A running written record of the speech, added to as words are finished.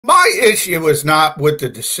My issue is not with the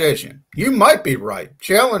decision. You might be right.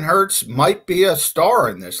 Jalen Hurts might be a star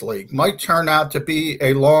in this league, might turn out to be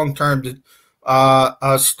a long-term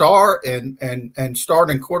a star and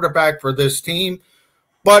starting quarterback for this team.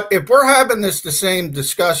 But if we're having the same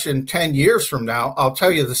discussion 10 years from now, I'll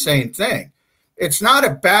tell you the same thing. It's not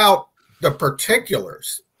about the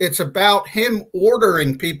particulars. It's about him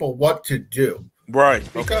ordering people what to do. Right.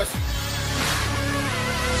 Because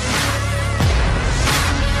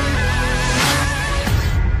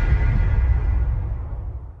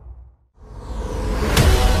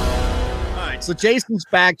So Jason's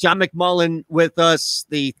back, John McMullen with us,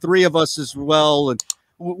 the three of us as well. And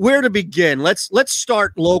where to begin? Let's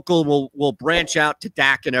start local. We'll branch out to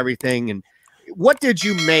Dak and everything. And what did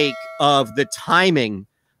you make of the timing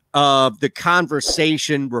of the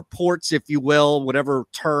conversation, reports, if you will, whatever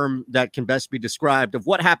term that can best be described, of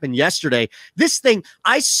what happened yesterday? This thing,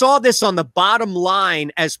 I saw this on the bottom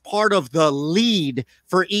line as part of the lead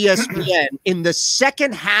for ESPN in the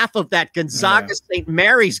second half of that Gonzaga St.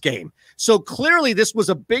 Mary's game. So clearly this was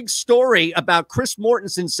a big story about Chris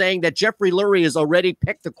Mortensen saying that Jeffrey Lurie has already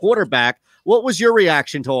picked the quarterback. What was your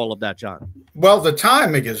reaction to all of that, John? Well, the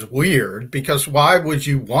timing is weird because why would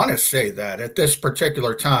you want to say that at this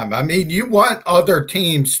particular time? I mean, you want other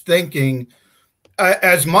teams thinking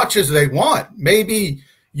as much as they want. Maybe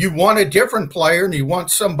you want a different player and you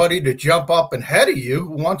want somebody to jump up ahead of you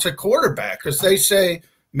who wants a quarterback because they say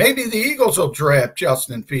maybe the Eagles will draft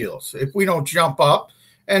Justin Fields if we don't jump up.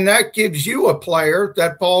 And that gives you a player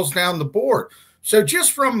that falls down the board. So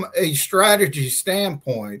just from a strategy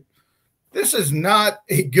standpoint, this is not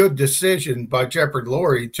a good decision by Jeffrey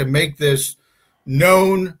Lurie to make this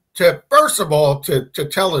known to, first of all, to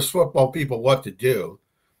tell his football people what to do.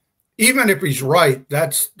 Even if he's right,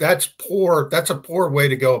 that's poor. That's a poor way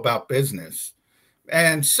to go about business.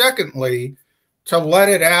 And secondly, to let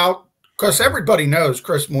it out, because everybody knows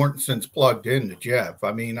Chris Mortensen's plugged into Jeff.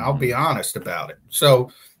 I mean, I'll be honest about it.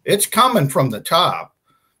 So it's coming from the top.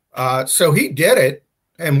 So he did it.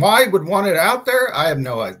 And why he would want it out there, I have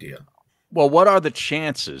no idea. Well, what are the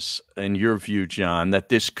chances, in your view, John, that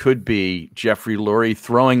this could be Jeffrey Lurie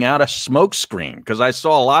throwing out a smokescreen? Because I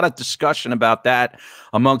saw a lot of discussion about that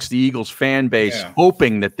amongst the Eagles fan base,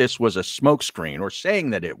 hoping that this was a smokescreen or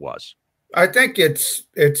saying that it was. I think it's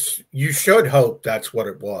you should hope that's what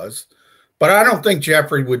it was. But I don't think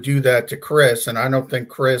Jeffrey would do that to Chris, and I don't think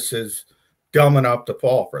Chris is dumb enough to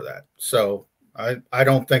fall for that. So I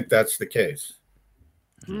don't think that's the case.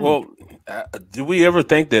 Well, do we ever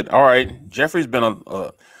think that, all right, Jeffrey's been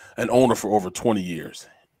an owner for over 20 years.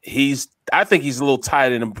 I think he's a little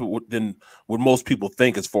tighter than what most people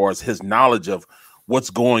think as far as his knowledge of what's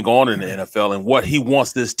going on in the NFL and what he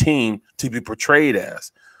wants this team to be portrayed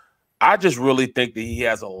as. I just really think that he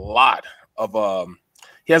has a lot of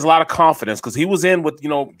confidence because he was in with,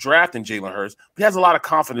 drafting Jalen Hurts. He has a lot of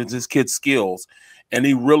confidence in his kid's skills, and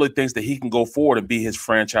he really thinks that he can go forward and be his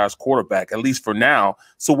franchise quarterback, at least for now.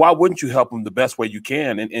 So why wouldn't you help him the best way you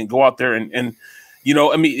can and go out there and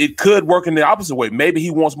I mean, it could work in the opposite way. Maybe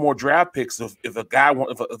he wants more draft picks. If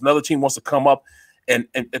another team wants to come up and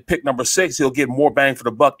pick number 6, he'll get more bang for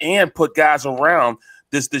the buck and put guys around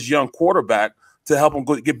this young quarterback to help him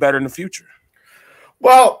get better in the future.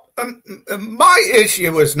 Well, my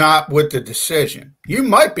issue is not with the decision. You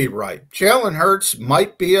might be right. Jalen Hurts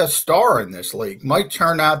might be a star in this league, might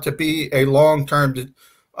turn out to be a long-term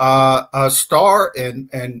a star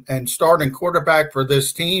and starting quarterback for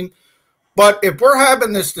this team. But if we're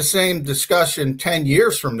having the same discussion 10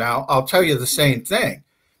 years from now, I'll tell you the same thing.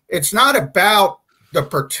 It's not about the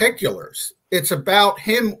particulars. It's about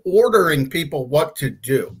him ordering people what to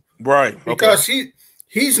do. Right. Okay. Because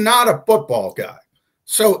he's not a football guy.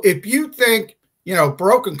 So if you think,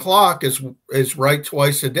 broken clock is right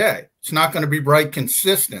twice a day, it's not going to be right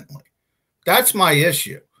consistently. That's my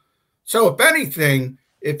issue. So if anything,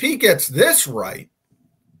 if he gets this right,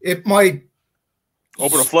 it might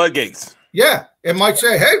open the floodgates. Yeah. It might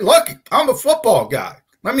say, hey, look, I'm a football guy.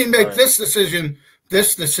 Let me make this decision,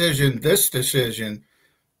 this decision, this decision.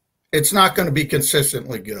 It's not going to be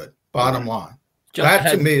consistently good. Bottom line.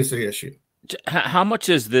 That to me is the issue. How much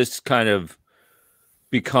has this kind of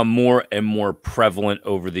become more and more prevalent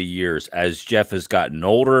over the years as Jeff has gotten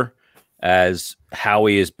older, as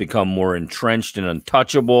Howie has become more entrenched and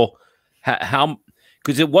untouchable?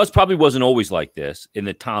 Because it probably wasn't always like this in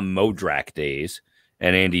the Tom Modrak days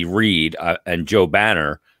and Andy Reid and Joe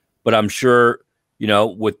Banner, but I'm sure,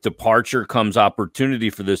 with departure comes opportunity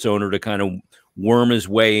for this owner to kind of worm his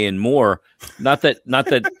way in more. Not that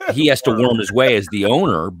he has to worm his way as the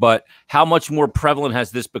owner, but how much more prevalent has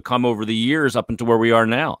this become over the years up into where we are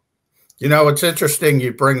now? You know, it's interesting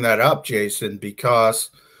you bring that up, Jason,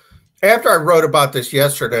 because after I wrote about this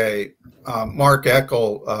yesterday, Mark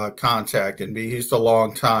Eckel contacted me. He's the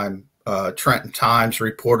longtime Trenton Times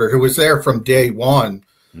reporter who was there from day one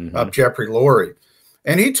of Jeffrey Lurie.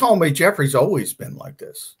 And he told me Jeffrey's always been like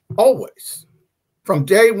this, always. From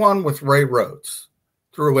day one with Ray Rhodes,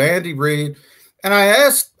 through Andy Reid. And I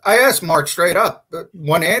asked Mark straight up,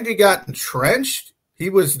 when Andy got entrenched,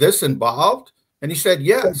 he was this involved? And he said,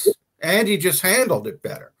 yes. Andy just handled it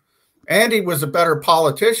better. Andy was a better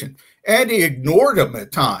politician. Andy ignored him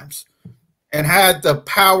at times and had the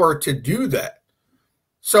power to do that.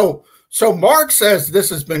 So Mark says this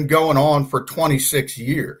has been going on for 26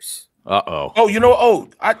 years. Uh-oh. Oh, you know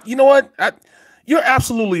what? You're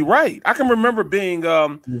absolutely right. I can remember being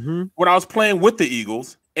when I was playing with the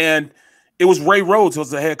Eagles, and it was Ray Rhodes who was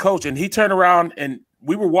the head coach, and he turned around and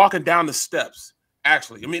we were walking down the steps.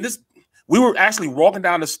 Actually, I mean, we were actually walking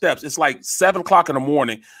down the steps. It's like 7 o'clock in the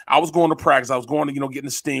morning. I was going to practice. I was going to, get in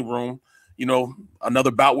the steam room,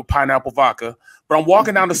 another bout with pineapple vodka. But I'm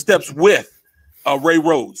walking down the steps with Ray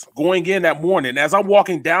Rhodes going in that morning. As I'm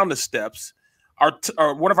walking down the steps,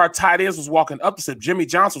 one of our tight ends was walking up the steps. Jimmy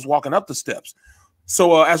Johnson was walking up the steps.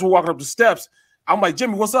 So as we're walking up the steps, I'm like,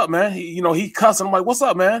 Jimmy, what's up, man? He cussing. I'm like, what's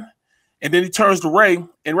up, man? And then he turns to Ray,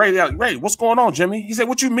 and Ray's like, Ray, what's going on, Jimmy? He said,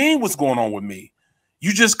 what you mean what's going on with me?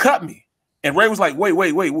 You just cut me. And Ray was like, wait,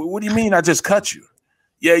 what do you mean I just cut you?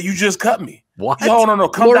 Yeah, you just cut me. What? No,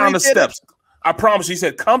 come down the steps. I promise you. He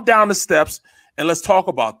said, come down the steps and let's talk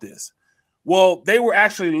about this. Well, they were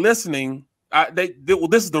actually listening. This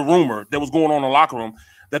is the rumor that was going on in the locker room,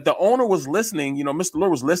 that the owner was listening. Mr. Lurie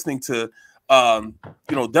was listening to,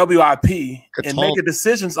 WIP and making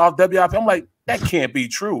decisions off WIP. I'm like, that can't be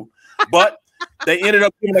true. But they ended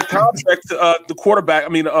up giving a contract to the quarterback. I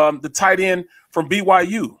mean, the tight end from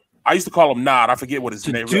BYU. I used to call him Nod. I forget what his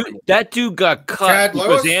name was. That dude got cut Chad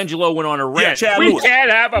because Lewis? Angelo went on a rant. Yeah, we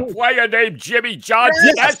can't have a player named Jimmy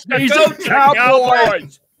Johnson. That's the coach of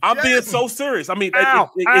Cowboys. I'm being so serious. I mean,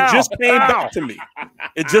 it just came back to me.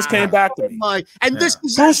 It just came back to me. This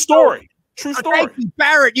is True story. True story. Thank you,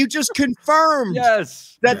 Barrett. You just confirmed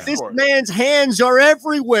that this man's hands are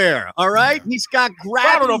everywhere. All right, he's got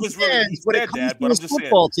I don't know if grabbing it's really hands when it comes to his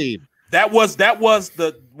football team. That was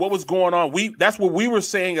what was going on. That's what we were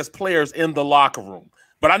saying as players in the locker room.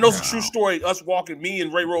 But I know it's a true story. Us me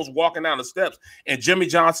and Ray Rhodes walking down the steps, and Jimmy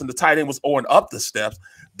Johnson, the tight end, was going up the steps.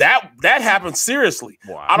 That happened seriously.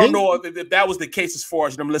 Wow. I don't know if that was the case as far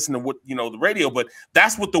as them listening to what the radio, but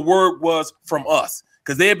that's what the word was from us,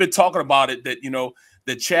 because they had been talking about it that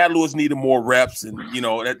that Chad Lewis needed more reps, and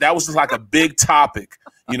that was just like a big topic.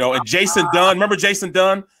 And Jason Dunn, remember Jason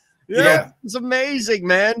Dunn? It's amazing,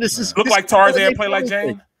 man. This look like Tarzan, play like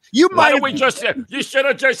Jane. You should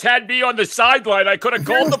have just had me on the sideline. I could have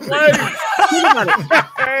called the play.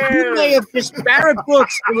 You may have Barrett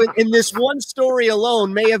Brooks in this one story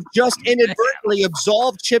alone may have just inadvertently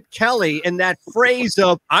absolved Chip Kelly in that phrase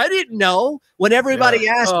of "I didn't know" when everybody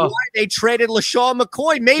asked why they traded LaShawn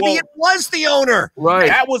McCoy. Maybe it was the owner. Right.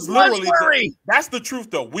 That was literally that's the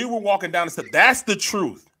truth, though. We were walking down the steps. That's the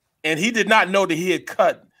truth, and he did not know that he had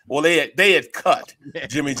cut. Well, they had cut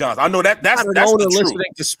Jimmy Johnson. I know that's the truth.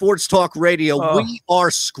 Listening to sports talk radio, we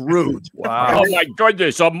are screwed. Wow! Oh my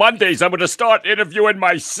goodness! On Mondays, I'm going to start interviewing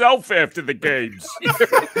myself after the games.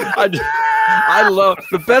 I love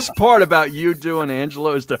the best part about you doing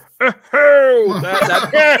Angelo is the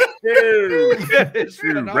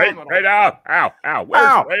right out, ow. But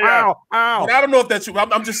I don't know if that's true.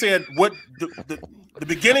 I'm just saying what the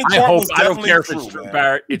beginning part was definitely I don't care if true, it's true,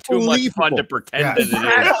 Barrett. It's too much fun to pretend that it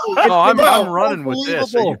is. I'm running with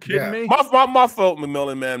this. Are you kidding me? My fault,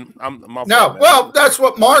 McMullen, man. Well, that's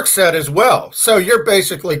what Mark said as well. So you're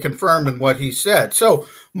basically confirming what he said. So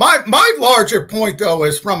my larger point, though,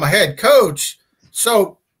 is from a head coach.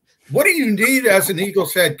 So what do you need as an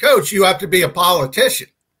Eagles head coach? You have to be a politician.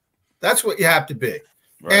 That's what you have to be.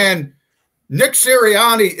 Right. And Nick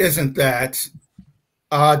Sirianni isn't that.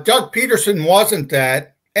 Doug Peterson wasn't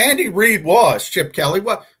that. Andy Reid was. Chip Kelly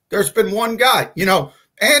was. There's been one guy.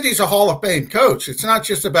 Andy's a Hall of Fame coach. It's not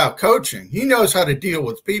just about coaching. He knows how to deal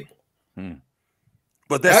with people.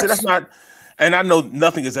 But that's not – and I know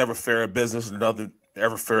nothing is ever fair in business, nothing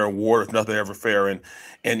ever fair in war, nothing ever fair in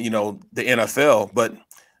the NFL. But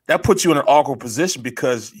that puts you in an awkward position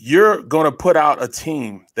because you're going to put out a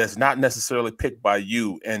team that's not necessarily picked by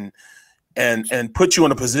you and put you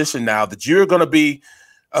in a position now that you're going to be –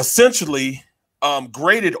 essentially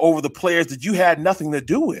graded over the players that you had nothing to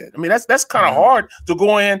do with. I mean, that's kind of hard to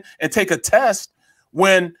go in and take a test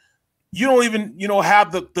when you don't even,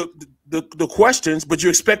 have the the questions, but you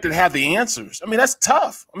expect to have the answers. I mean, that's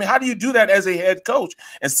tough. I mean, how do you do that as a head coach?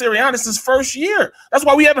 And Sirianni's his first year. That's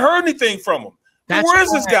why we haven't heard anything from him. Where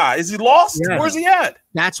is this guy? Is he lost? Yeah. Where's he at?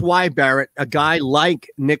 That's why, Barrett, a guy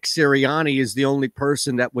like Nick Sirianni is the only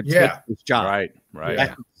person that would take this job. Right.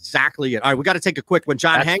 That's exactly it. All right, we got to take a quick one.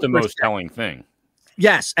 John, that's the most telling thing.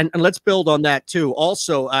 Yes, and let's build on that too.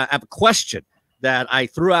 Also, I have a question that I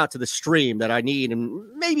threw out to the stream that I need, and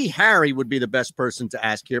maybe Harry would be the best person to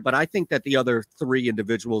ask here, but I think that the other three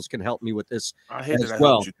individuals can help me with this as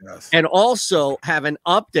well. And also have an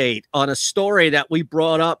update on a story that we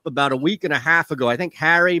brought up about a week and a half ago. I think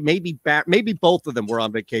Harry, maybe both of them were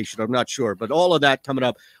on vacation. I'm not sure, but all of that coming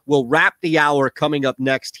up. We'll wrap the hour coming up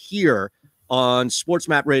next here on Sports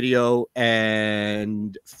Map Radio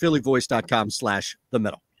and phillyvoice.com/the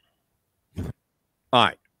middle. All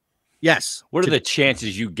right. Yes. What are the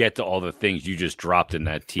chances you get to all the things you just dropped in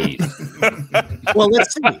that tease? Well,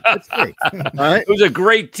 let's see. All right. It was a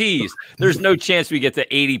great tease. There's no chance we get to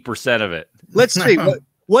 80% of it. Let's see.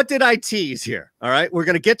 What did I tease here? All right. We're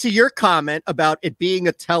going to get to your comment about it being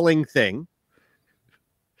a telling thing.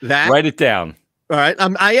 Write it down. All right.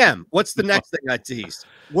 I am. What's the next thing I teased?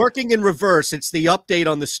 Working in reverse, it's the update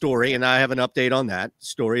on the story, and I have an update on that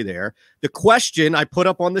story there. The question I put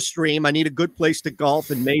up on the stream, I need a good place to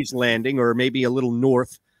golf in Mays Landing or maybe a little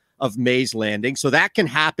north of Mays Landing. So that can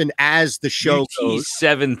happen as the show goes.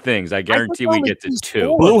 7 things. I guarantee we get to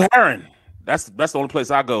 2. Blue Heron. That's the only place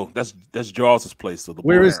I go. That's Jaws' place. So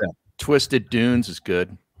where is that? Twisted Dunes is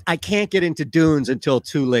good. I can't get into Dunes until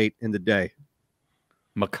too late in the day.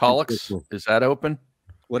 McCulloch's, is that open?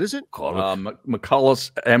 What is it?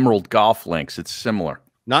 McCulloch's Emerald Golf Links. It's similar.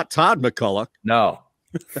 Not Todd McCulloch. No.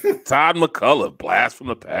 Todd McCulloch, blast from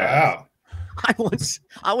the past. Wow.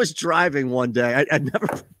 I was driving one day. I never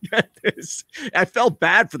forget this. I felt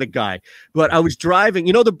bad for the guy, but I was driving.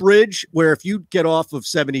 You know the bridge where if you get off of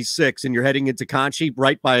 76 and you're heading into Conchie,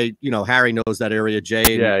 right by, Harry knows that area,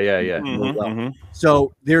 Jay. Yeah. Mm-hmm.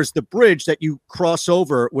 So there's the bridge that you cross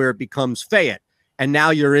over where it becomes Fayette. And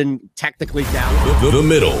now you're in technically down the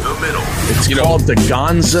middle. It's called the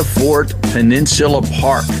Gonza Fort Peninsula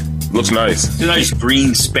Park. Looks nice. It's a nice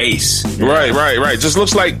green space. Right. Just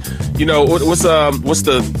looks like, what's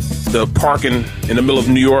the park in the middle of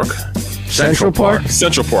New York? Central Park?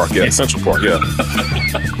 Central Park, yeah. Central Park, yeah.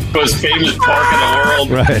 Most famous park in the world.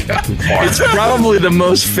 Right. It's probably the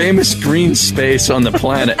most famous green space on the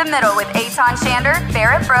planet. The Middle with Eitan Shander,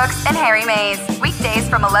 Barrett Brooks, and Harry Mays. Weekdays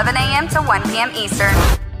from 11 a.m. to 1 p.m. Eastern.